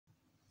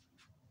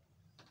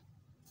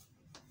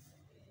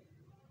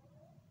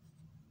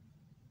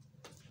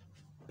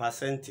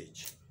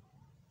percentage.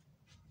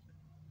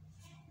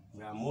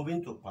 We are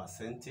moving to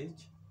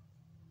percentage.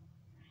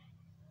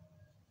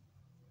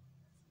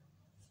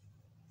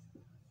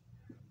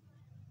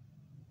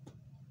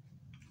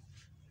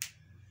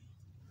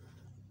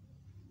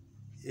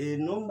 A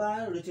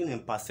number written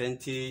in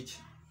percentage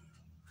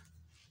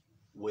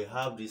will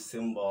have this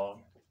symbol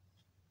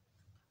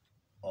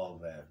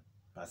of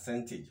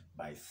percentage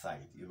by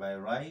side. If I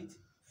write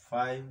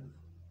 5%,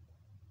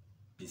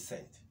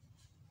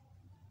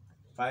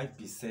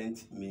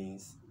 5%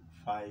 means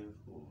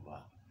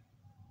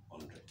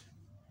 5/100.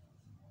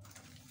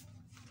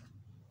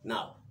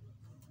 Now,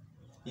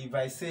 if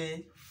I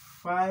say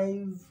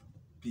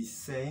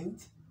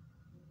 5%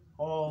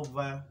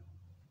 over,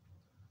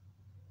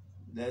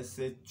 let's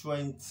say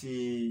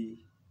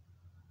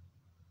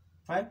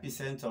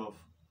 5% of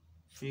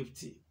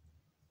 50.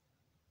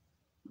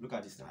 Look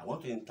at this now. I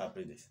want to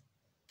interpret this.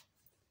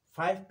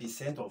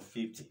 5% of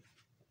 50.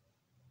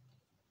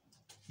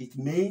 It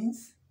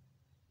means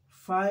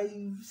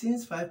 5,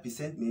 since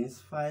 5%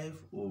 means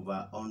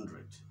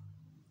 5/100.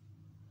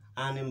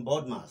 And in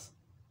board mass,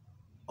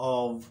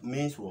 of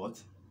means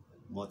what?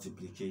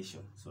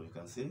 Multiplication. So you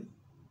can see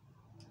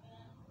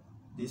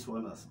this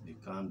one has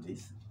become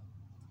this,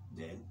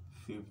 then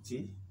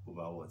 50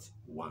 over what?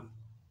 1.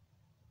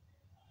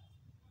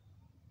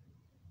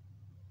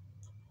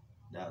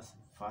 That's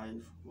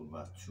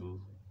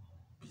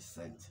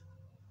 5/2%.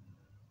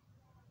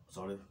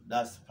 Sorry,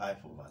 that's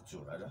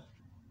 5/2 rather,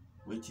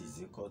 which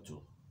is equal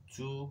to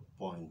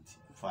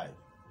 2.5.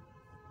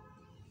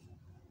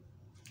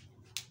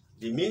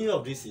 The meaning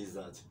of this is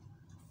that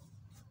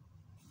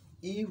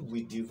if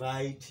we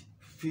divide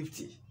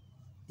 50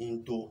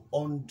 into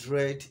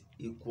 100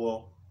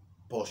 equal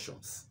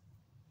portions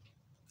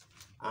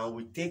and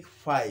we take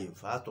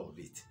 5 out of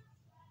it,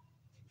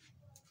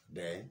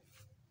 then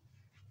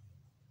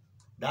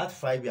that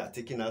 5 we are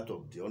taking out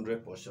of the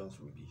 100 portions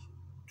will be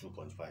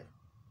 2.5.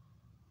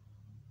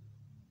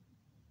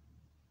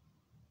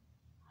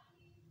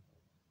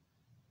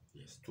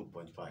 Yes,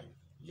 2.5.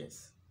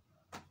 Yes.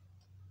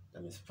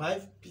 That means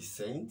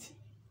 5%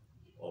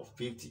 of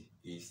 50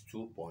 is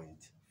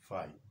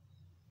 2.5.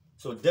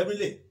 So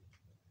definitely,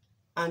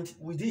 and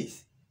with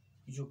this,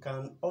 you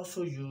can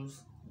also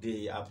use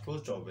the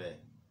approach of a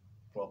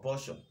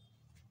proportion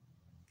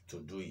to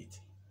do it.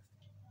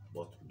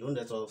 But don't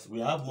let us,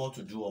 we have more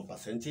to do on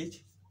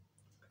percentage.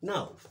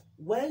 Now,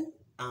 when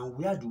and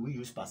where do we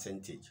use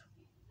percentage?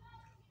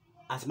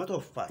 As a matter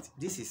of fact,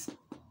 this is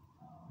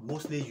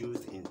mostly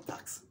used in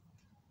tax.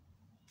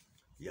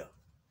 Yeah.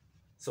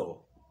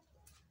 So,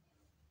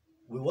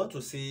 we want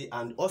to see,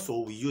 and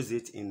also we use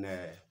it in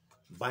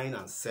buying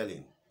and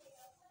selling,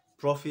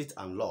 profit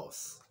and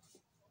loss.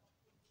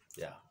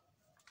 Yeah.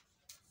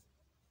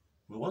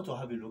 We want to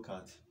have a look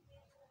at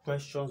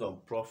questions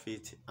on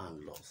profit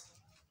and loss.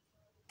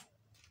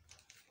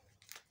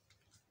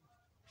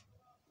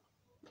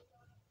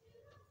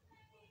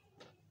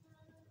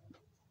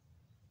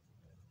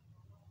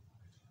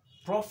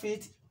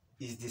 Profit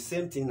is the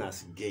same thing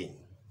as gain.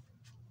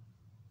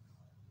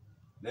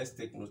 Let's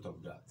take note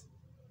of that.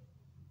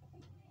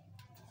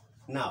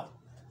 Now,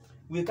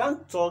 we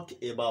can't talk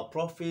about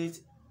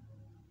profit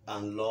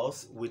and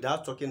loss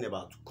without talking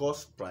about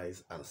cost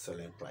price and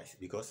selling price,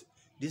 because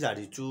these are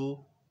the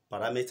two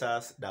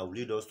parameters that will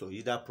lead us to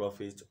either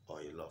profit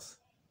or a loss.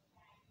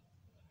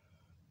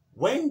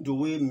 When do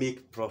we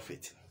make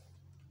profit?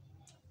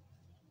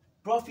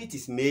 Profit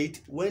is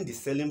made when the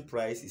selling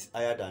price is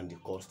higher than the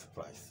cost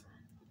price,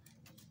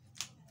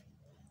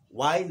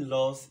 while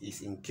loss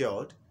is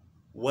incurred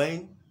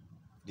when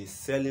the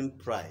selling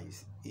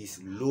price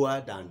is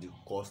lower than the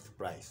cost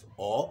price,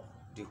 or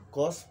the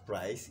cost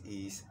price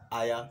is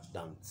higher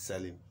than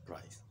selling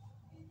price.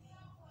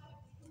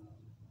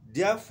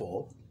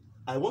 Therefore,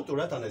 I want to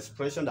write an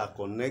expression that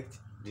connects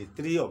the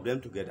three of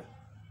them together: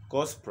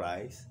 cost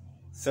price,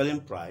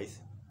 selling price,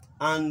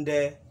 and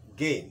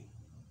gain,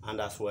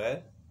 and as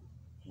well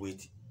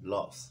with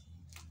loss.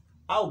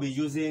 I will be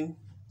using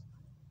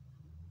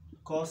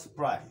cost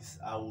price.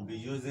 I will be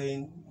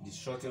using the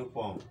shortened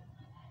form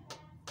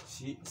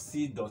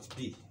C.P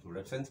to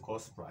represent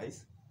cost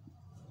price.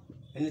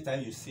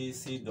 Anytime you see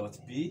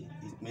C.P,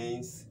 it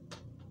means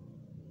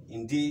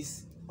in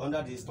this,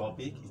 under this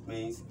topic, it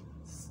means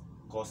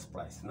cost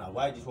price. Now,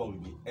 why this one will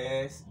be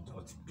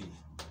S.P?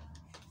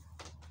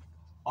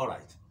 All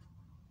right.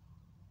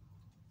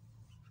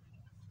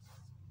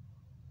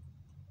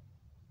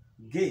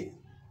 Gain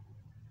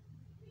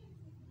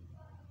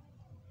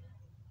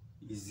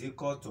is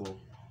equal to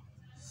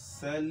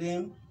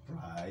selling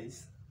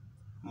price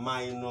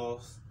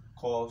minus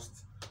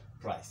cost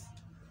price.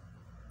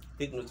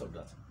 Take note of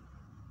that.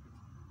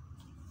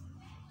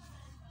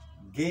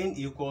 Gain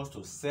equals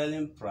to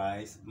selling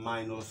price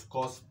minus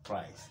cost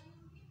price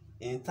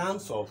in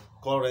terms of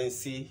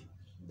currency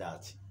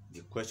that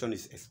the question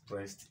is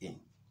expressed in.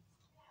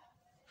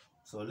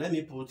 So let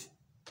me put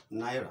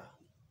Naira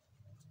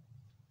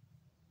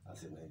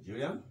as a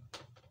Nigerian.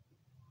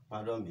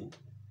 Pardon me.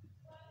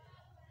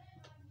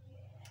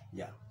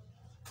 Yeah.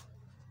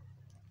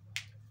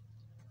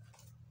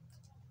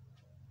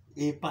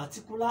 a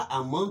particular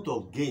amount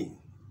of gain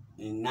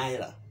in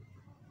naira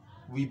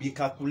will be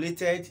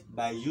calculated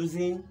by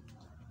using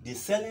the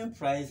selling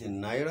price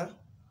in naira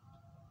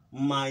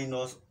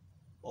minus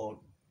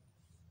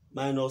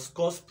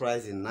cost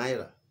price in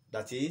naira.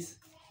 That is,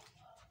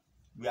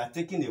 we are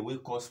taking away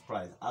cost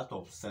price out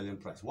of selling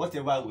price.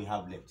 Whatever we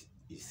have left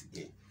is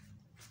gain.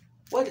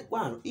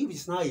 If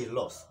it's now a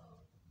loss,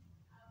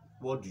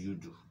 what do you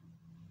do?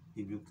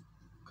 If you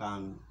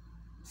can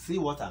see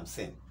what I'm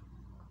saying,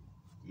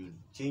 you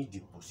change the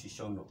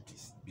position of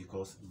this,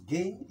 because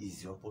gain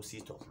is the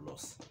opposite of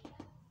loss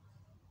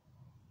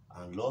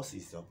and loss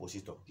is the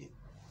opposite of gain.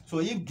 So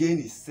if gain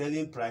is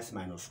selling price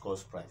minus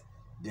cost price,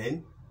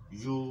 then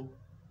you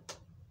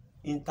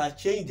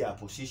interchange their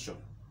position.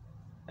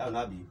 That will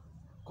now be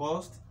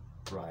cost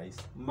price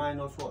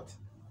minus what?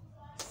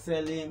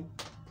 Selling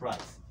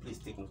price. Please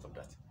take note of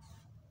that.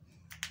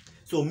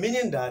 So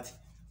meaning that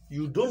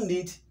you don't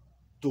need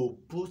to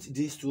put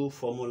these two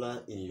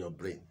formulas in your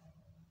brain.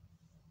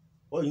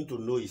 All you need to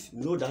know is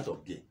know that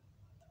of gain,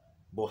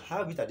 but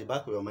have it at the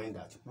back of your mind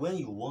that when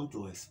you want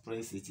to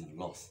express it in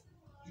loss,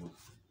 you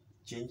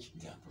change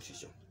their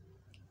position.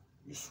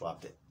 You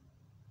swap them.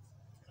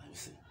 Can you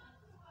see?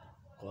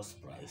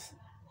 Cost price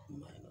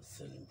minus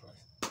selling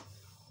price.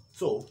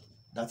 So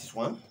that is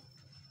one.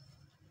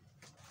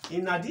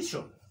 In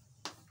addition,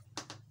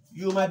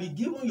 you might be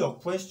given your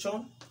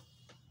question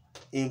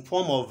in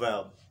form of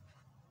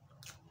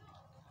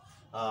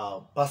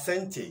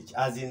percentage,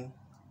 as in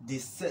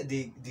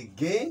the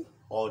gain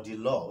or the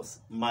loss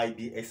might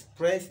be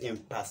expressed in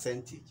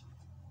percentage.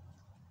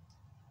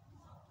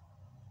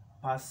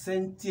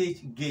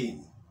 Percentage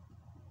gain.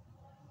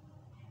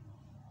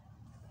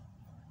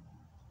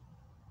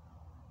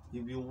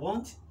 If you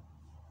want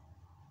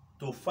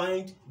to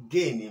find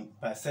gain in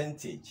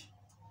percentage,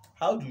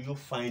 how do you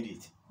find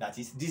it? That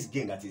is this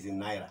gain that is in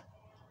naira.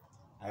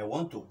 I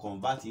want to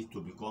convert it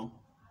to become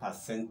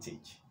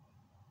percentage.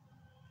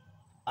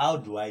 How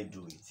do I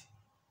do it?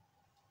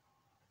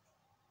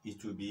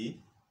 It will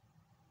be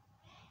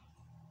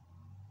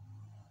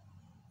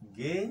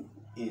gain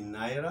in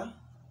naira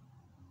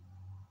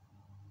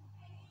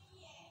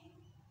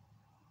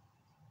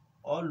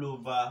all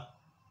over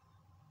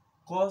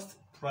cost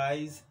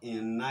price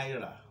in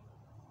naira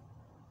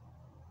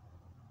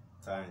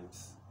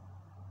times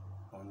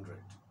 100%.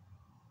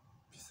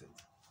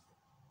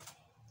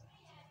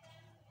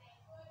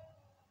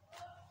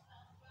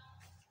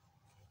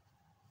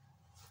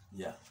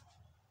 Yeah.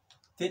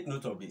 Take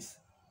note of this.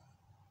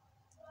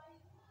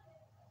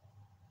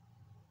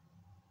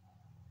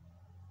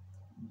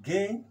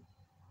 Gain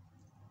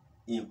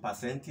in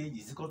percentage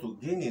is equal to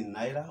gain in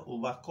naira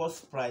over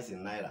cost price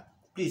in naira.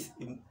 Please,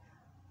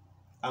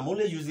 I'm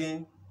only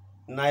using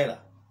naira,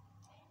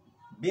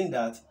 being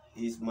that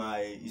is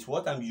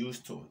what I'm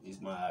used to, is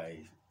my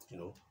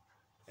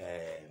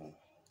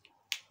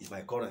is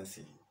my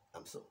currency.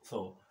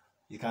 So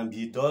it can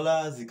be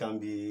dollars, it can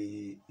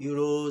be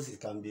euros, it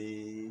can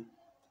be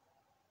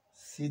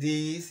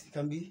cedis, it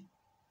can be.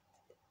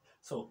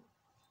 So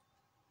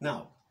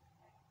now,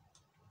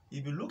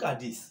 if you look at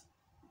this,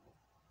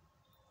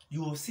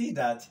 you will see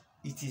that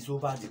it is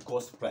over the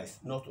cost price,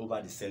 not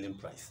over the selling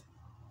price.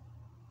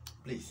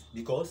 Please,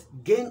 because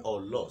gain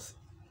or loss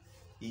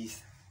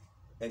is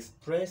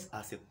expressed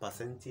as a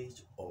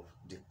percentage of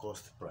the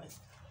cost price.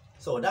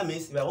 So that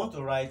means if I want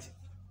to write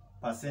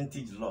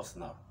percentage loss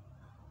now,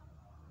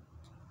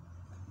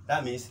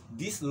 that means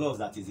this loss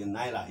that is in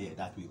naira here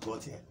that we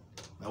got here,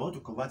 I want to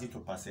convert it to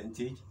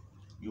percentage.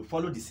 You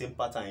follow the same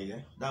pattern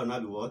here. That will now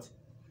be what?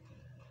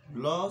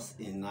 Loss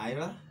in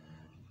naira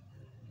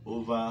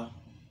over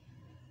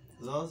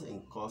loss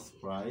in cost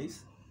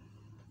price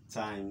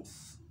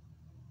times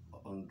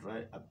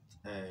 100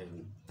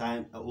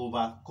 time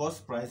over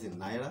cost price in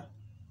naira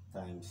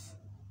times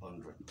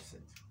 100%.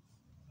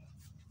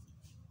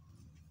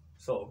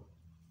 So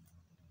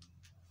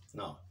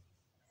now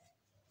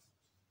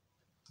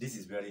this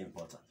is very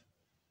important.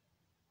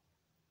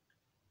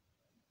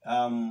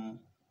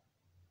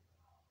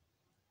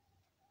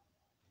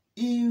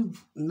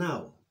 If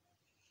now,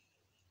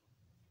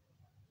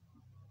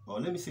 or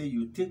let me say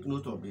you take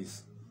note of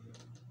this,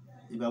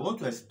 if I want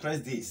to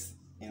express this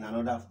in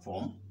another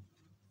form,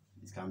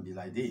 it can be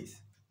like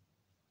this,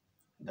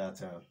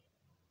 that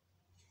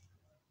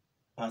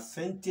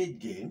percentage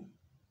gain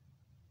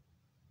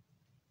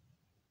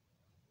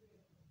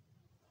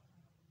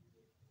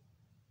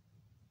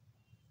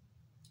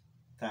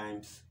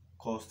times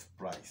cost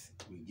price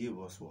will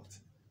give us what?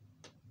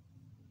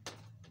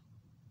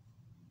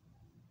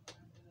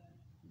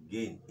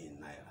 Gain in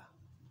naira.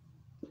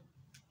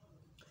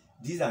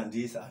 These and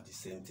these are the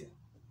same thing.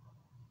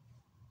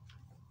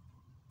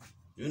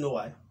 You know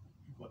why?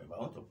 If I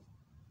want to,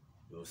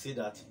 you'll see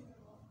that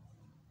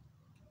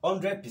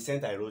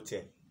 100% I wrote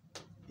here.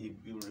 If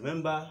you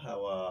remember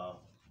our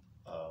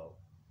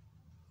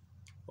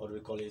what do we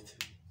call it?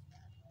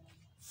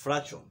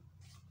 Fraction.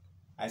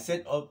 I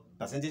said all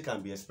percentage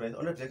can be expressed.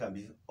 100% can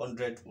be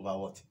 100 over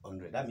what?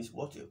 100. That means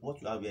what you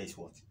have here is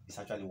what? It's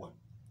actually 1.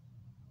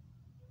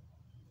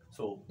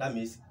 So that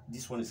means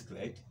this one is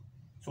cleared.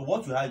 So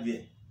what you have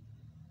here,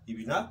 if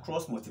you now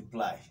cross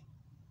multiply,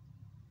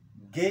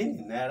 gain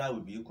in naira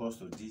will be equal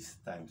to this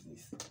times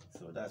this.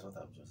 So that's what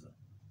I've just done.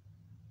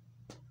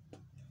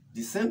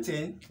 The same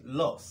thing,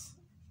 loss.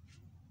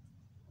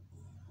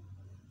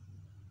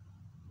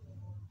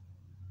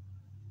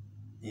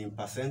 In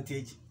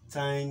percentage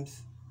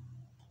times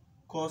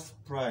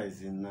cost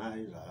price in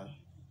naira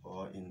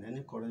or in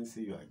any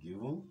currency you are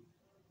given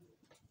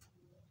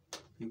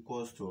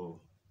equals to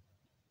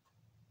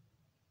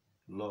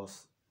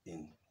loss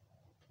in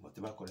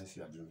whatever currency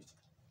you are doing it.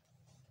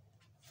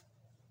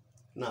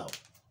 Now,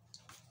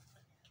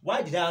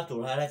 why did I have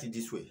to highlight it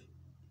this way?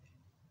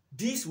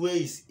 This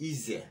way is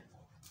easier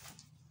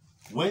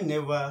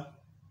whenever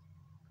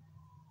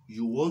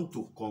you want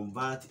to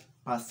convert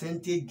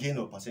percentage gain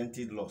or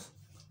percentage loss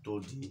to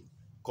the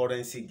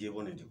currency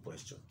given in the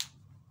question.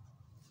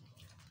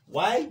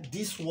 Why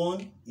this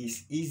one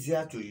is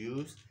easier to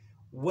use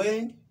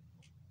when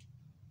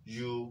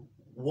you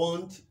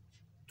want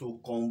to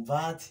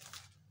convert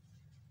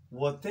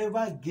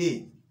whatever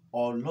gain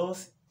or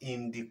loss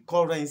in the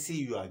currency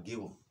you are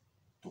given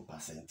to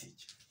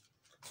percentage.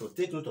 So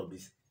take note of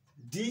this.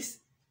 This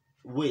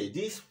way,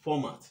 this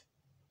format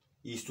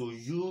is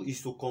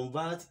to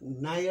convert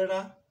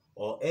naira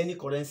or any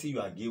currency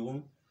you are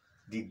given,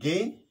 the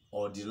gain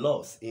or the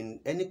loss in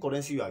any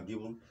currency you are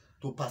given,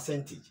 to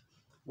percentage.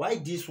 Why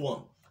this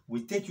one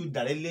will take you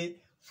directly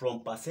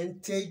from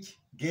percentage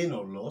gain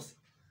or loss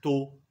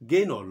to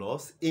gain or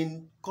loss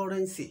in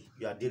currency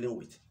you are dealing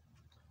with.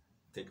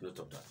 Take note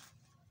of that,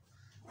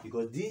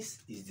 because this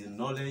is the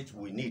knowledge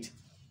we need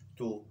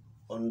to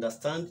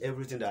understand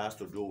everything that has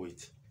to do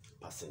with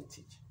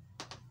percentage.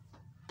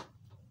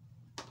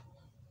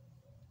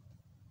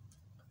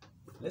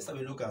 Let's have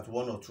a look at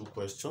one or two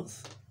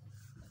questions.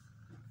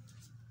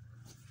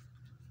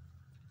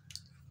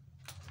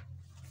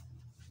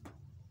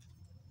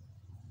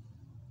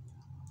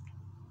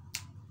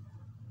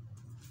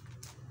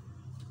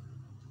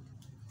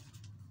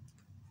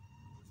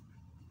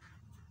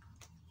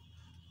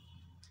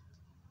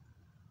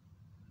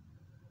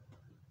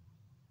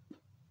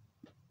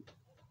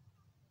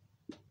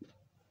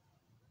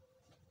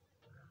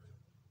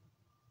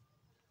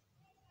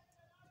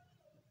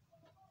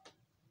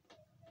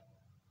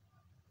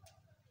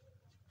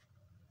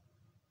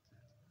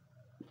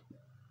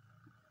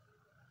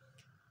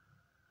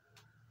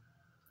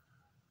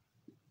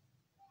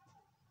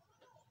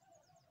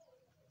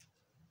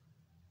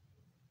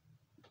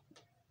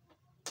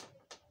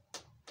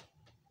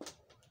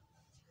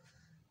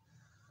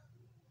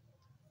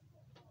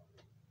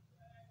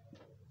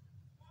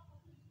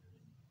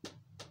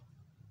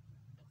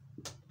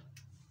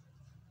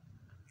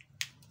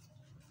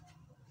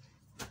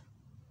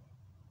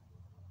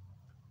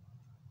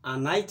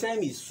 An item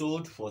is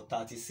sold for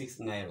 36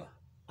 naira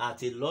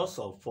at a loss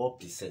of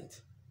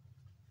 4%.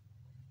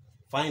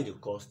 Find the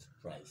cost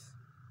price.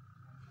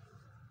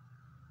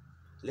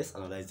 Let's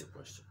analyze the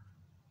question.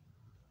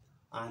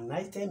 An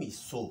item is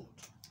sold.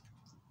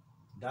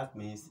 That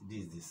means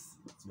this.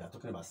 We are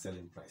talking about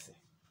selling price.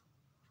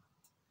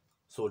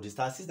 So the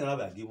 36 naira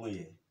we are given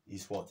here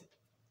is what?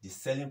 The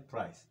selling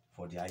price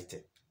for the item.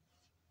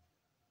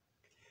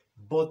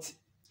 But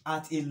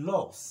at a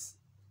loss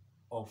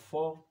of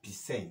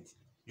 4%,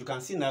 you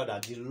can see now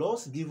that the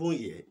loss given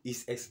here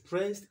is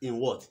expressed in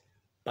what?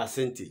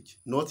 Percentage,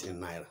 not in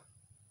naira.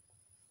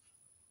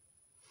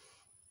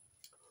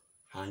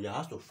 And you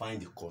have to find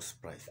the cost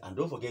price. And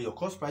don't forget, your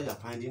cost price you are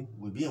finding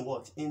will be in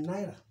what? In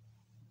naira.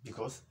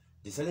 Because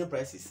the selling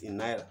price is in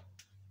naira.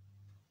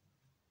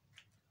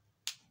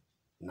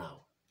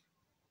 Now,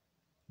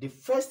 the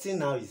first thing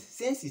now is,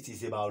 since it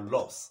is about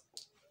loss,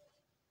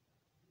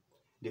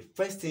 the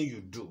first thing you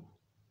do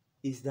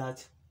is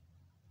that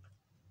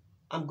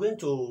I'm going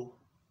to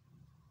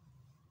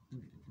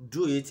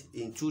do it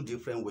in two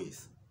different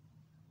ways.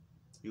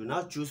 You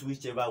now choose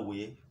whichever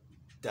way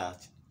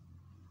that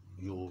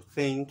you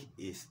think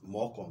is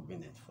more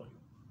convenient for you.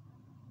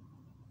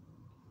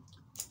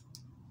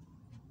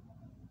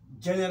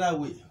 General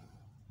way,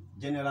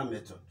 general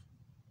method.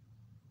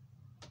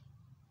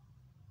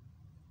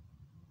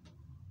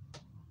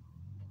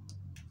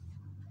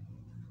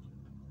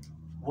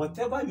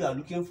 Whatever you are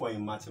looking for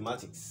in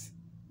mathematics,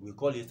 we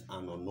call it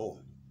an unknown.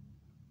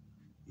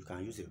 You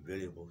can use a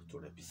variable to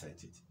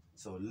represent it.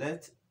 So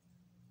let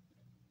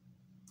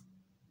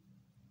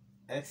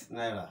X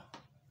naira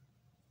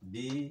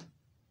be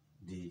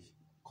the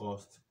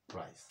cost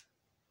price.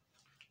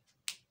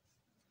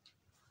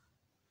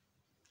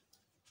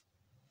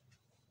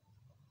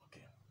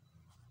 Okay.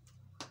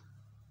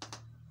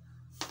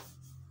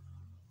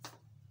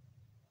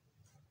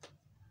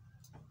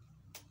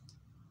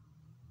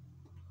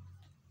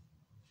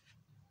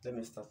 Let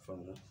me start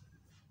from here.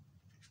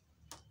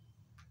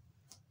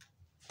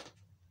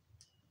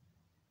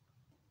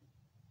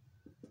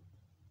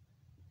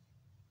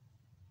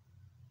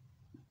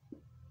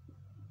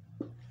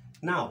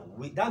 Now,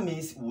 that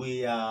means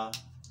we are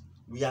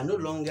no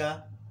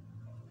longer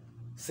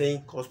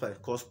saying cost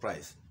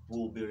price.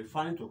 we'll be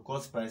referring to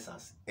cost price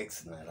as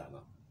X naira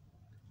now.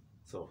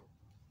 So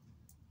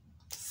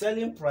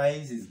selling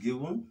price is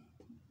given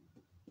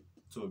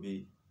to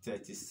be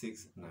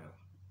 36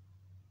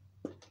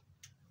 naira.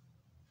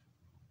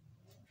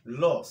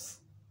 Loss,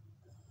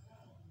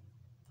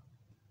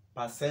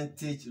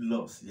 percentage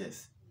loss.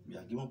 Yes, we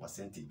are given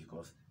percentage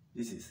because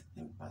this is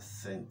in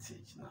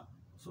percentage now.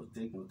 So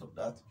take note of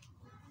that.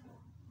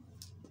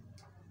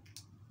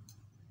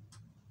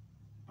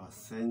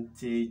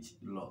 Percentage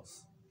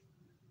loss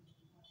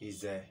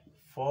is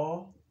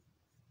 4%.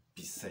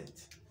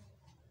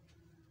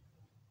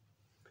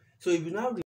 So if you now